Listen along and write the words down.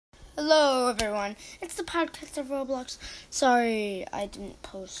Hello, everyone. It's the podcast of Roblox. Sorry I didn't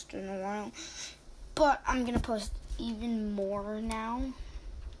post in a while, but I'm going to post even more now.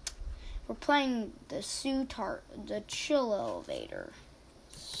 We're playing the the chill elevator.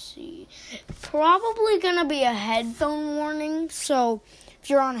 Let's see. Probably going to be a headphone warning, so if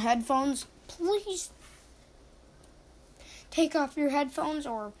you're on headphones, please take off your headphones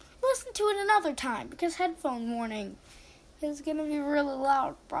or listen to it another time, because headphone warning is going to be really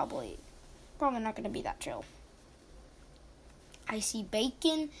loud, probably not going to be that chill. I see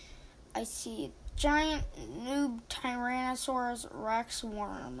bacon. I see giant noob Tyrannosaurus Rex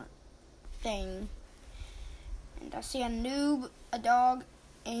worm thing. And I see a noob, a dog,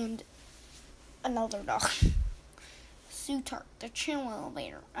 and another dog. Sutart, the chill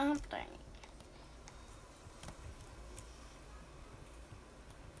elevator thing.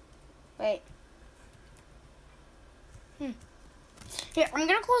 Wait. Here, I'm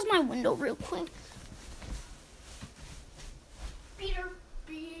going to close my window real quick. Peter,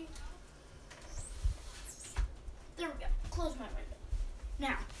 B. There we go. Close my window.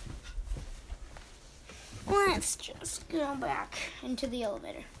 Now, let's just go back into the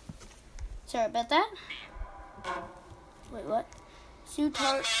elevator. Sorry about that. Wait, what?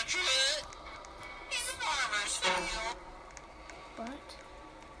 Sutart. What?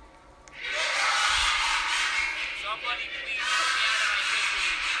 Somebody please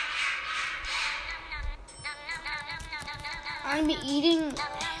I'm eating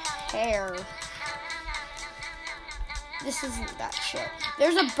hair. This isn't that chill.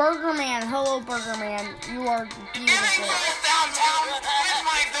 There's a Burger Man. Hello, Burger Man. You are beautiful. downtown with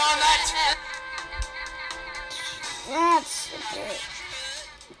my donut. That's a bit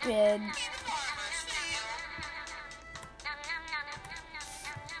good.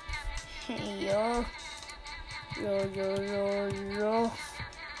 Hey, yo. Yo.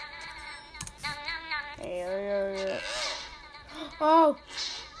 Hey, yo. Oh!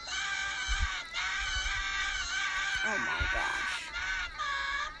 Oh my gosh.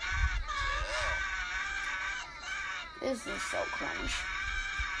 This is so cringe.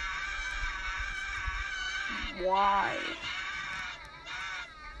 Why?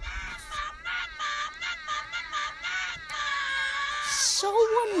 So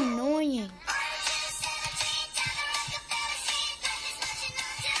annoying.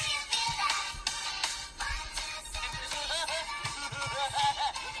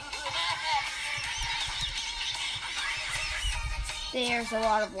 There's a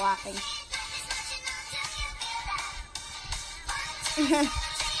lot of laughing.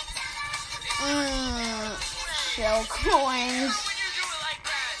 Shell coins.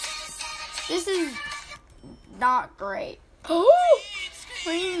 This is not great. Oh,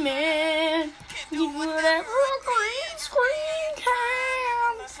 Green Man, you whatever a green screen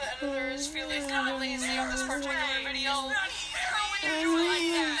can. The editor is feeling not lazy on this particular video.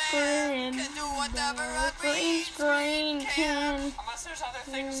 Green screen can. Unless there's other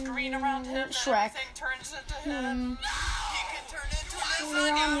things green around him, Shrek. everything turns into him. He can turn into lasagna.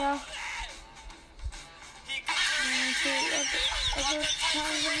 Lasagna. He can turn into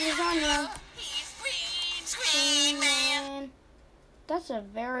Lasagna. He's green man. That's a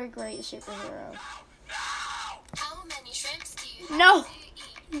very great superhero. How many shrimps do you No,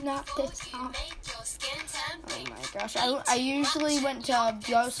 eat not before this you house. make your skin Oh tan my gosh, I usually went to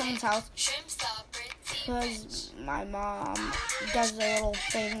go to someone's house Shrimps are pretty because my mom does a little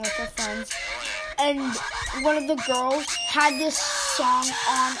thing with her friends. And one of the girls had this song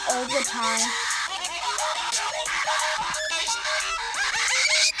on all the time.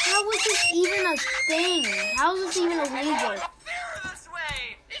 How is this even a thing? How is this even illegal? Fair this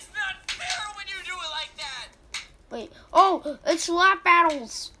way. It's not fair when you do it like that. Wait, oh, it's lap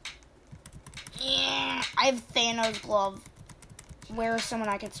battles. Yeah, I have Thanos glove. Where is someone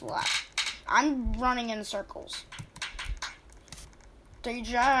I can slap? I'm running in circles.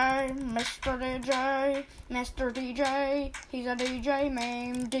 DJ, Mr. DJ, Mr. DJ, he's a DJ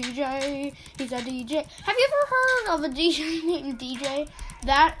named DJ, he's a DJ. Have you ever heard of a DJ named DJ?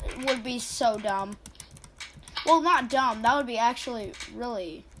 That would be so dumb. Well, not dumb, that would be actually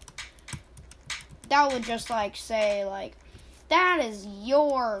really, that would just say that is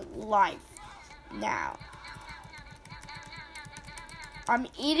your life now. I'm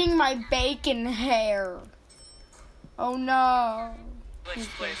eating my bacon hair. Oh no. Let's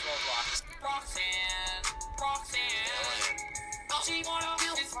play Roblox. Roxanne. She wanna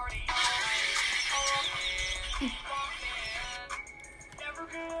do this party.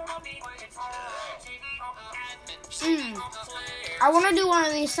 I want to do one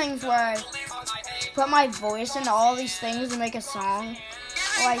of these things where I put my voice into all these things and make a song.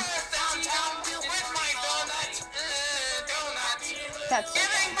 Like, downtown with my donut. Donut. that's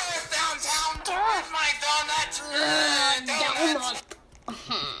Giving birth downtown with my donut. Donut.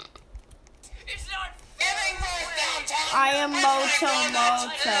 It's not giving birth downtown. I am Moto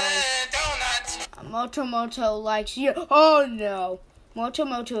Moto. Moto likes you. Oh no.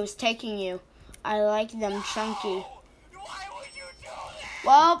 Moto is taking you. I like them chunky. Why would you do that?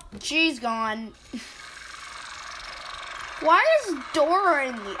 Well, she's gone. Why is Dora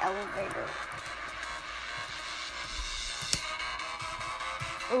in the elevator?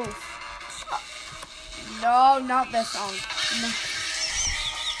 Oof. No, not this song. No.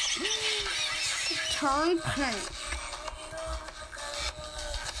 Turn pink.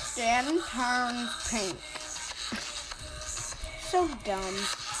 Dan turns pink. So dumb.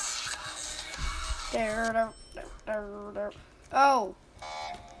 Oh.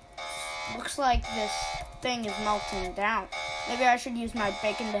 Looks like this thing is melting down. Maybe I should use my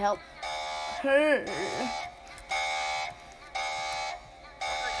bacon to help. Hey.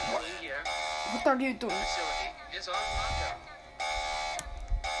 What are you doing? Facility is on lockdown.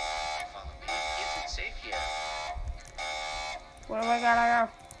 Follow me. Isn't safe here. Where do we gotta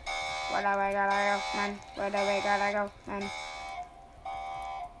go? Where do we gotta go, man? Where do we gotta go, man?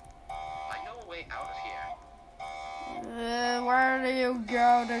 I know a way out of here. Where do you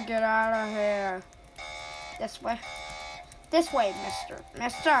go to get out of here? This way. This way, mister.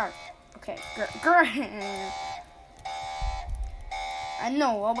 Mister. Okay, great. I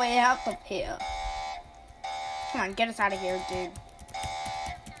know a way out of here. Come on, get us out of here, dude.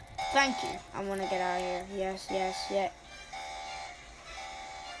 Thank you. I want to get out of here. Yes.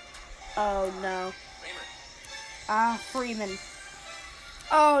 Oh, no. Freeman.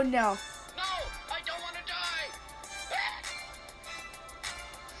 Oh, no. No! I don't want to die!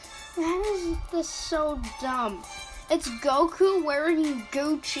 That is so dumb. It's Goku wearing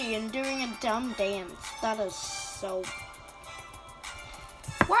Gucci and doing a dumb dance. That is so...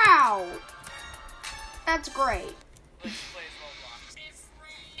 Wow! That's great. Let's play Roblox. It's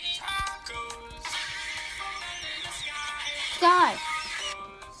tacos. In the sky. Sky.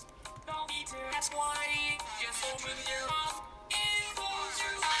 Don't need to ask why. Just open your mouth and close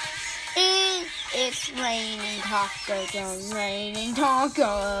your eyes. And it's raining tacos, raining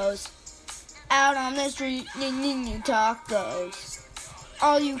tacos. Out on the street, tacos.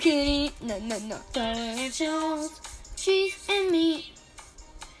 All you can eat, nachos, cheese and meat.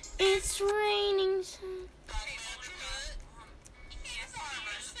 It's raining. I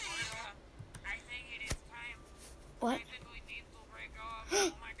think it is time. What? I think we need to break up.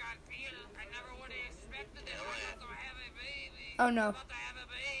 Oh my God, Peter! I never would have expected it. To have a baby. Oh no. But I have a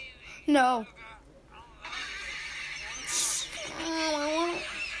baby. No.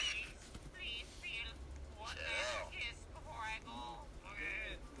 Please, Peter. One last kiss before I go.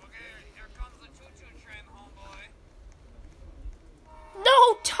 Okay. Here comes the choo-choo train, homeboy. No,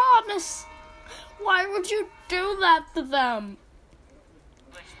 Thomas! Why would you do that to them?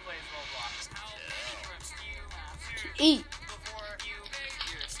 Let's play Roblox. How many trips do you have to Eat. before you make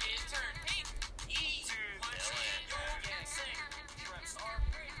your skin turn pink? Eat too much and you'll get sick. Trips are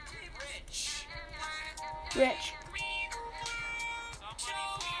pretty rich. Rich.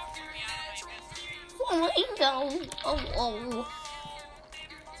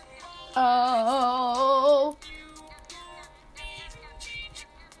 Oh.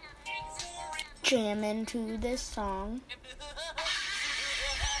 Jam into this song.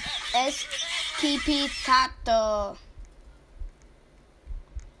 STP Tato.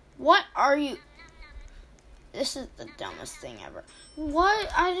 What are you? This is the dumbest thing ever. What?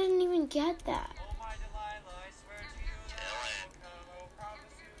 I didn't even get that. Oh my Delilah, I swear to you that I will come. Oh,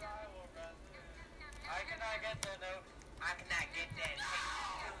 promise you I will run. I cannot get that note. I cannot get that.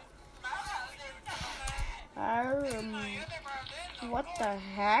 What the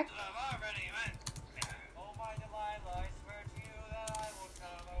heck? Oh my Delilah, I swear to you that I will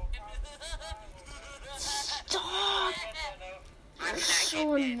come. Oh, promise you I will run. Stop! Get that note. You're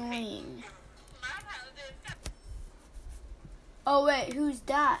so annoying. Oh wait, who's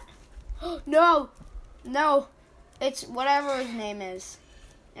that? No! It's whatever his name is.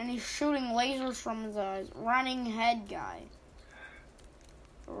 And he's shooting lasers from his eyes. Running head guy.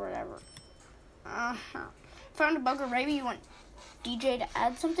 Or whatever. Found a bug, or maybe you want DJ to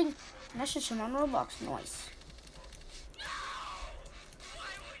add something? Message him on Roblox. Noise.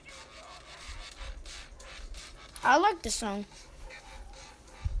 I like this song.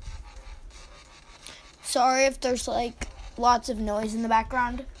 Sorry if there's like lots of noise in the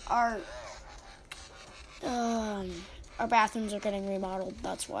background. Our bathrooms are getting remodeled.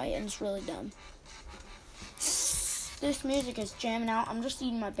 That's why, and it's really dumb. This music is jamming out. I'm just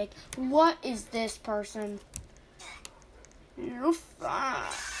eating my bacon. What is this person? You're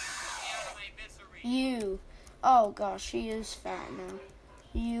fat. You. Oh gosh, she is fat now.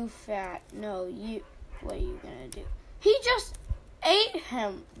 You fat. No, you. What are you gonna do? He just ate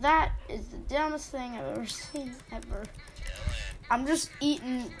him. That is the dumbest thing I've ever seen ever. I'm just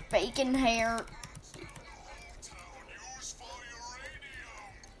eating bacon hair.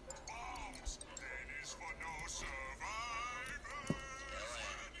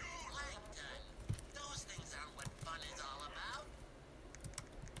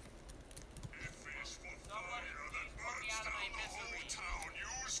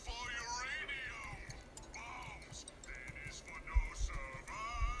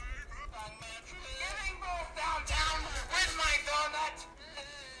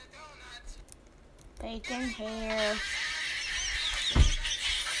 Bacon hair.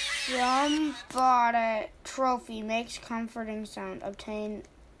 Somebody. Trophy. Makes comforting sound. Obtain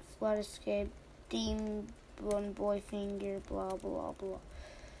flood escape. Demon boy finger. Blah, blah, blah.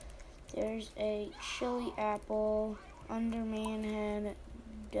 There's a chili apple. Underman head.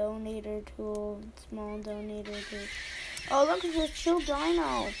 Donator tool. Small donator tool. Oh, look at this chill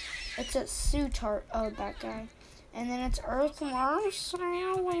dino. It's a Sutart. Oh, that guy. And then it's Earthworm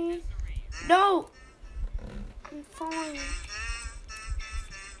Sally. No! I'm fine.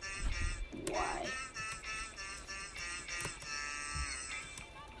 Why?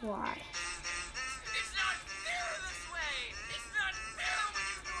 Why? It's not fair this way! It's not fair when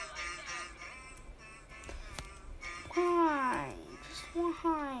you do it like that! Why? Just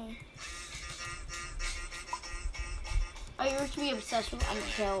why? I used to be obsessed with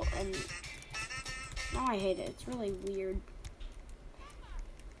Undertale, and now I hate it. It's really weird.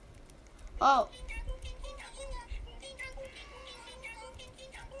 Oh.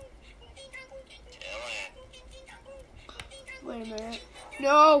 Wait a minute.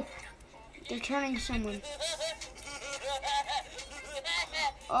 No! They're turning someone.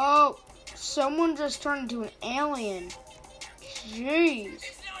 Oh, someone just turned into an alien. Jeez.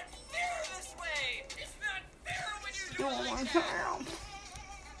 It's not fair this way! It's not fair when you do Oh it my like God. that!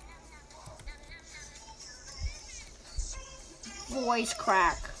 Voice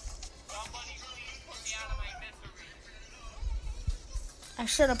crack. Somebody please put me out of my misery. I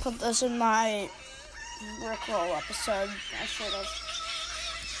should have put this in my Rickroll episode. I should have.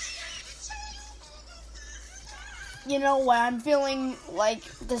 You know what? I'm feeling like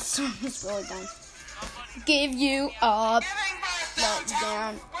this song is really done. Give you up, let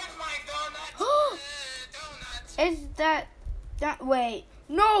down. Where's my donut? Donut. Is that wait?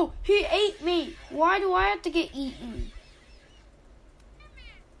 No, he ate me. Why do I have to get eaten?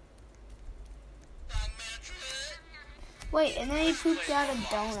 Wait, and then he pooped out a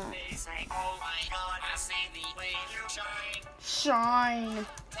donut. Oh my God, I see the way you shine. Shine.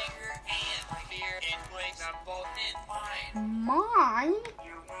 Take your hand, fear, and place them both in mine. Mine?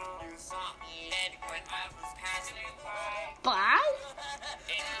 You saw me dead when I was passing by. Bye?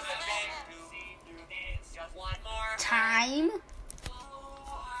 It was a big to see through this. Just one more Time?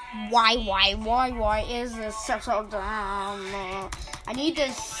 Why is this so dumb? I need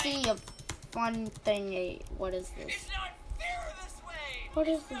to see a fun thing. What is this? It's not fair this way. What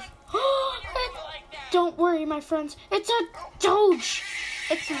is this? Like that. Don't worry, my friends. It's a Doge.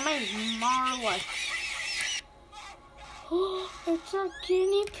 It's me, Marla. It's a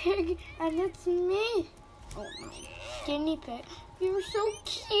guinea pig, and it's me. Oh my guinea pig. You're so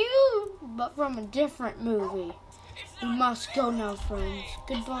cute, but from a different movie. We must go now, friends.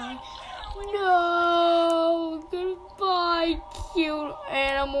 Goodbye. No, goodbye, cute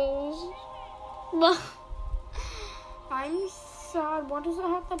animals. I'm sad. Why does it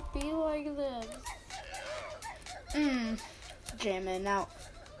have to be like this? Jamming out.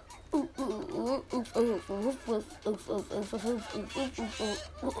 I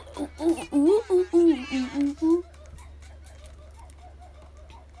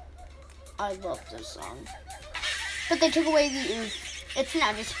love this song. But they took away the oof. It's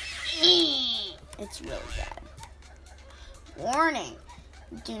not just it's really bad. Warning.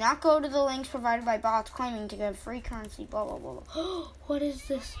 Do not go to the links provided by bots claiming to get free currency, blah, blah, blah, blah. What is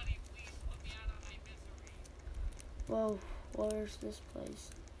this? Whoa, where's this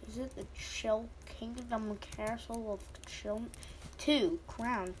place? Is it the Chill Kingdom Castle of Chill? 2,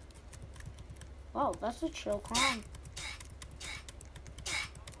 Crown. Wow, that's a chill crown.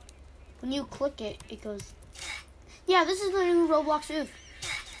 When you click it, it goes... Yeah, this is the new Roblox oof.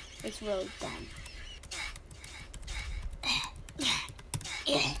 It's really dumb.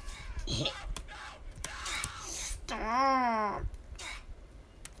 Stop.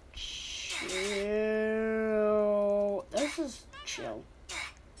 Chill. is chill.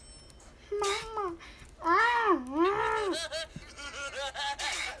 Mama.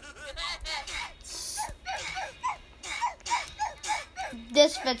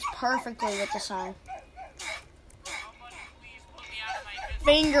 This fits perfectly with the song. Somebody please put me out of my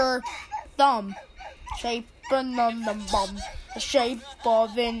misery. Finger, thumb, shape on the bum, the shape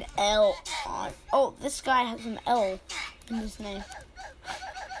of an L on. Oh, this guy has an L in his name.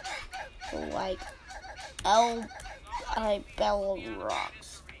 So like L, I Bell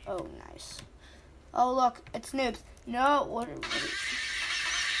Rocks. Oh, nice. Oh, look, it's Noobs. No, what?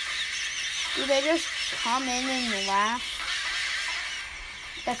 Do they just come in and laugh?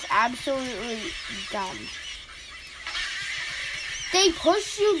 That's absolutely dumb. They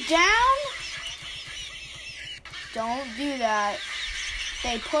push you down? Don't do that.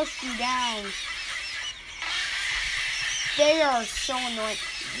 They push you down. They are so annoying.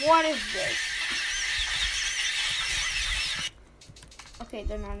 What is this? Okay,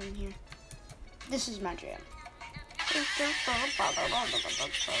 they're not in here. This is my jam.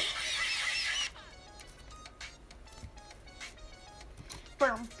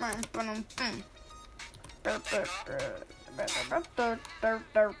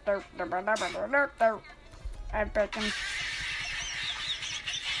 I bet them.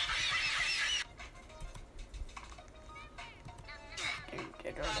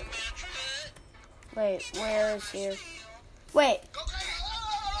 Wait, where is he? Wait. Go crazy. Go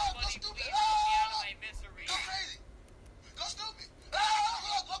Somebody stupid. please put me out of my misery. Go crazy. Go stupid. Go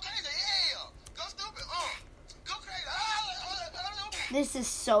crazy. Yeah. Go stupid. Go crazy. This is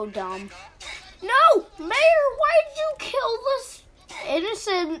so dumb. No! Mayor, why did you kill this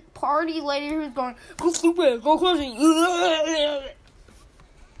innocent party lady who's going, go stupid, go crazy?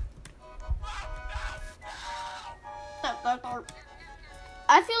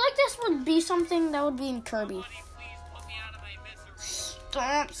 I feel like this would be something that would be in Kirby. Somebody please put me out of my misery.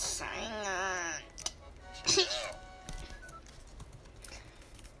 Stop saying that.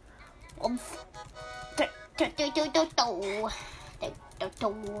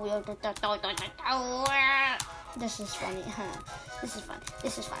 This is funny, huh? This is fun.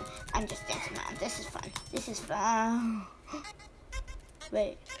 This is fun. I'm just dancing around. This is fun. This is fun.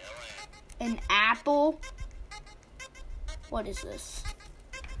 Wait. An apple? What is this?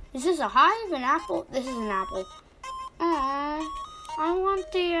 Is this a hive? An apple? This is an apple. Aww. I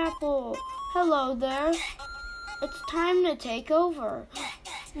want the apple. Hello there. It's time to take over.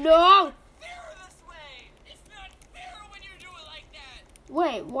 No! Fair this way. It's not fair when you do it like that.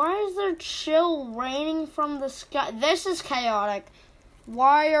 Wait, why is there chill raining from the sky? This is chaotic.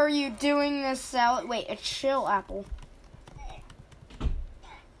 Why are you doing this salad? Wait, a chill apple.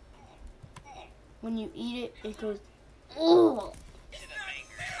 When you eat it, it goes, ooh. It's not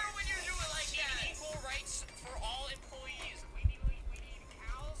fair when you do it like that. Equal rights for all employees. We need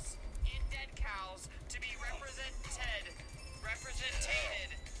cows and dead cows to be represented. Life is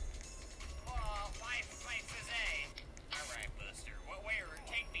A. All right, Buster. Where?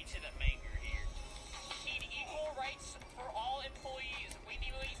 Take me to the manger here. Need equal rights for all employees. We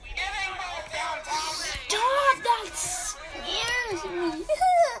need. Stop! That scares me.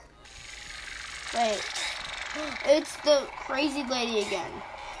 Wait, it's the crazy lady again.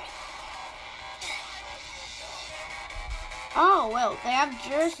 Oh, well, they have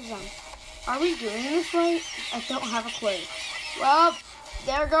jerseys on. Are we doing this right? I don't have a clue. Well,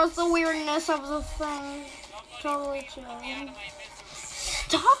 there goes the weirdness of the thing. Totally chill.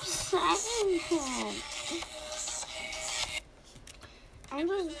 Stop saying him. I'm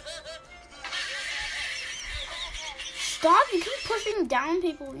just... Stop, you keep pushing down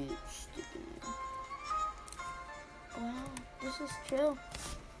people, you stupid man. Wow, this is chill.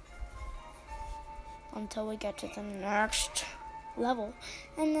 Until we get to the next level.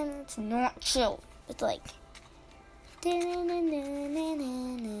 And then it's not chill. It's like...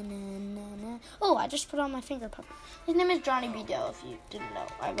 Oh, I just put on my finger puppet. His name is Johnny B. Doe, if you didn't know.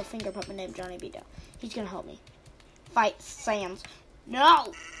 I have a finger puppet named Johnny B. Doe. He's gonna help me fight Sans.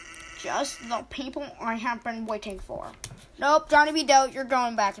 No! Just the people I have been waiting for. Nope, Johnny B. Doe, you're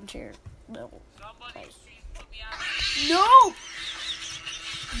going back into your little Somebody place. please put me out. No!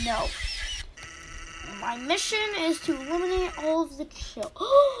 No. My mission is to eliminate all of the chill.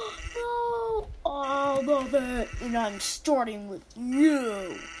 No! All of it. And I'm starting with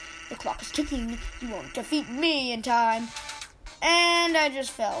you. The clock is ticking. You won't defeat me in time. And I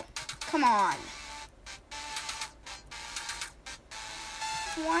just fell. Come on.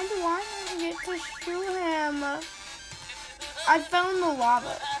 Why do I not get to shoot him? I fell in the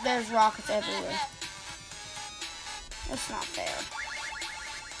lava. There's rockets everywhere. That's not fair.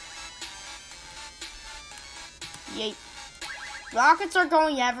 Yeet. Rockets are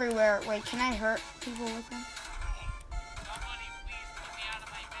going everywhere. Wait, can I hurt people with them? Somebody please put me out of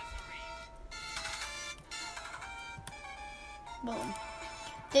my misery. Boom.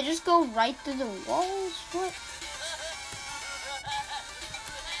 They just go right through the walls? What?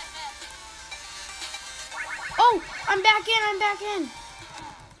 Oh, I'm back in.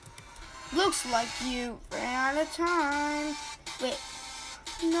 Looks like you ran out of time. Wait.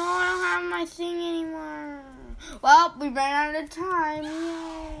 No, I don't have my thing anymore. Well, we ran out of time.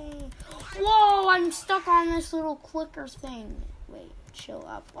 Yay. Whoa, I'm stuck on this little clicker thing. Wait, chill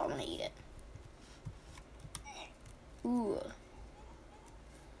up. I want to eat it. Ooh.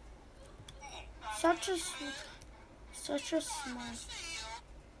 Such a small,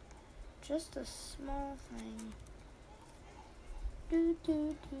 just a small thing.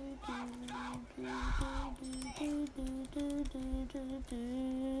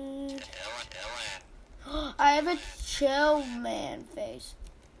 I have a chill man face.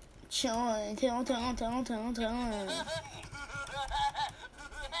 Chillin'.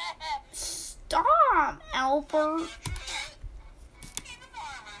 Stop, Albert.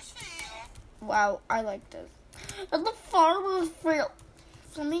 Wow, I like this. At the farmer's field.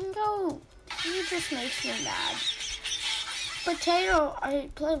 Flamingo, he just makes me mad. Potato, I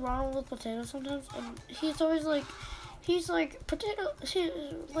play Ronald with Potato sometimes, and he's always like, Potato,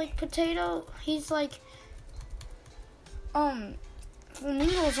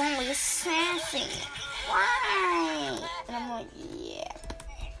 Flamingo's only sassy. Why? And I'm like, yeah.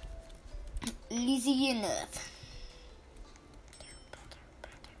 Easy enough.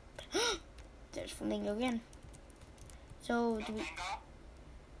 There's Flamingo again. So,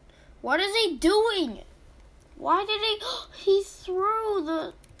 what is he doing? Why did he threw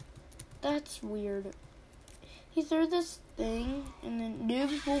the, that's weird. He threw this thing, and then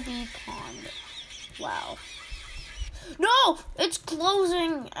noobs will be pond. Wow. No! It's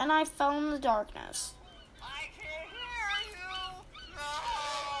closing, and I fell in the darkness. I can't hear you. No.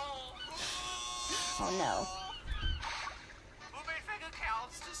 Oh no. Who made fake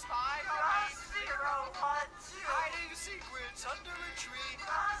accounts to spy on us? 012. Hiding secrets under a tree.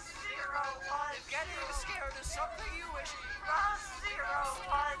 012. If getting scared is something you wish. 010.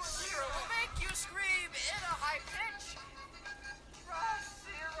 Will make you scream in a high pitch.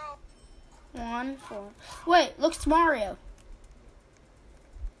 0. 1, 4. Wait, looks Mario.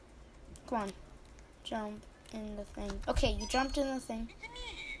 Come on. Jump in the thing. Okay, you jumped in the thing.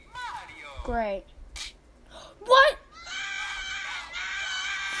 Mario. Great. What?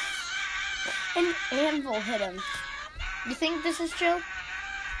 An anvil hit him. You think this is Joe?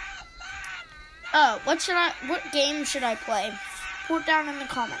 Oh, what game should I play? Put it down in the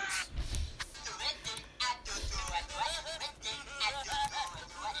comments.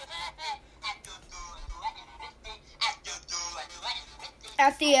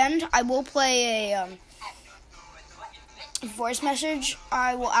 At the end, I will play a voice message.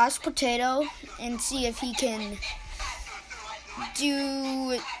 I will ask Potato and see if he can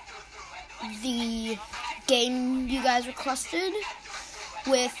do the game you guys requested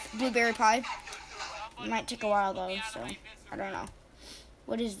with Blueberry Pie. It might take a while though, so I don't know.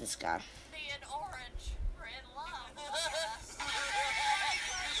 What is this guy? Me and Orange are in love.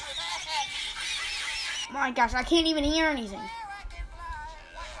 Oh my gosh, I can't even hear anything.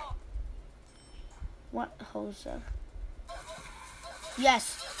 What Hosa?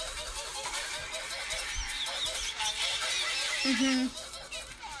 Yes.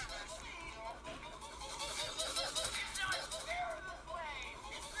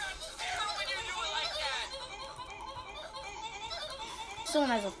 Someone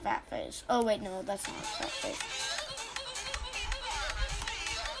has a fat face. Oh wait, no, that's not a fat face.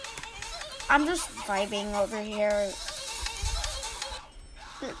 I'm just vibing over here.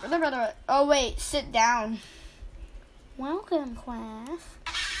 Oh wait, sit down. Welcome, class.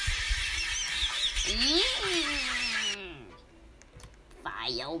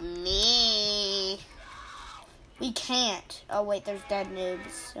 Follow me. We can't. Oh wait, there's dead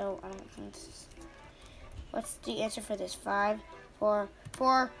noobs, so I don't think this is... What's the answer for this? 5, 4,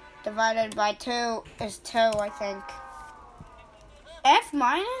 4 divided by 2 is 2, I think. F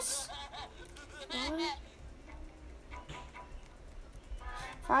minus? What?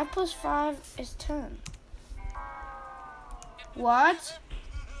 5 plus 5 is 10. What?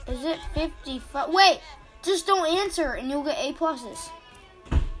 Is it 55? Wait! Just don't answer and you'll get A pluses.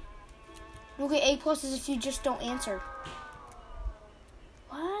 You'll get A pluses if you just don't answer.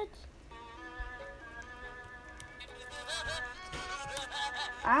 What?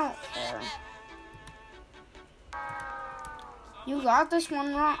 I don't care. You got this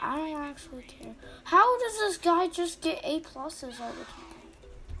one wrong. I don't actually care. How does this guy just get A pluses all the time?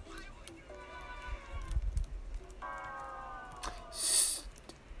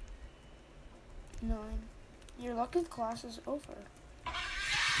 Nine. Your luck of class is over.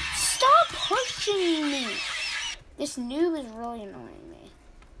 Stop pushing me! This noob is really annoying me.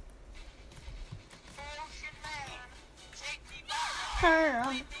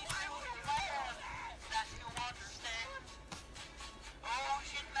 Her.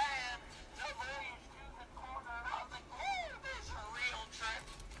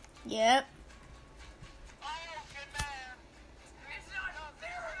 Yep.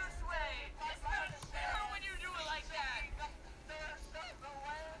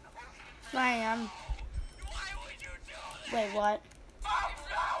 I am. Wait, what?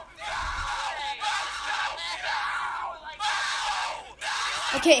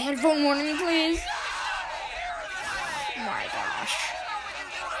 Okay, headphone warning, please. Oh my gosh.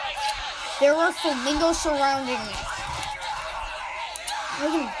 There were flamingos surrounding me. I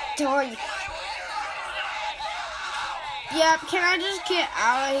can die. Yep, can I just get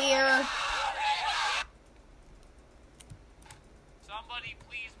out of here? Somebody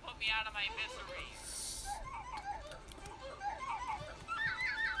please put me out of my misery.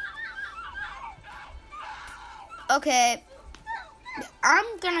 Okay. I'm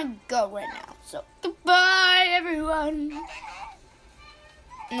gonna go right now. So, goodbye, everyone.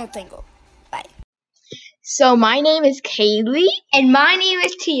 No tango. Bye. So my name is Kaylee. And my name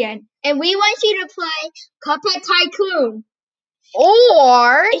is Tian. And we want you to play Cuphead Tycoon.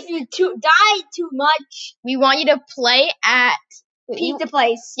 Or If you die too much, we want you to play at pizza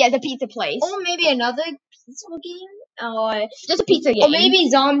place. Yeah, the pizza place. Or maybe another pizza game. Or Just a pizza game. Or maybe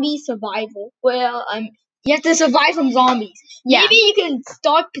zombie survival. Well, you have to survive from zombies. Yeah. Maybe you can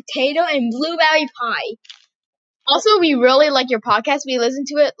start potato and blueberry pie Also, we really like your podcast. We listen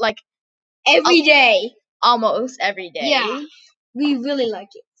to it like every day. almost every day. Yeah. We really like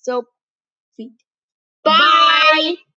it. So, Bye.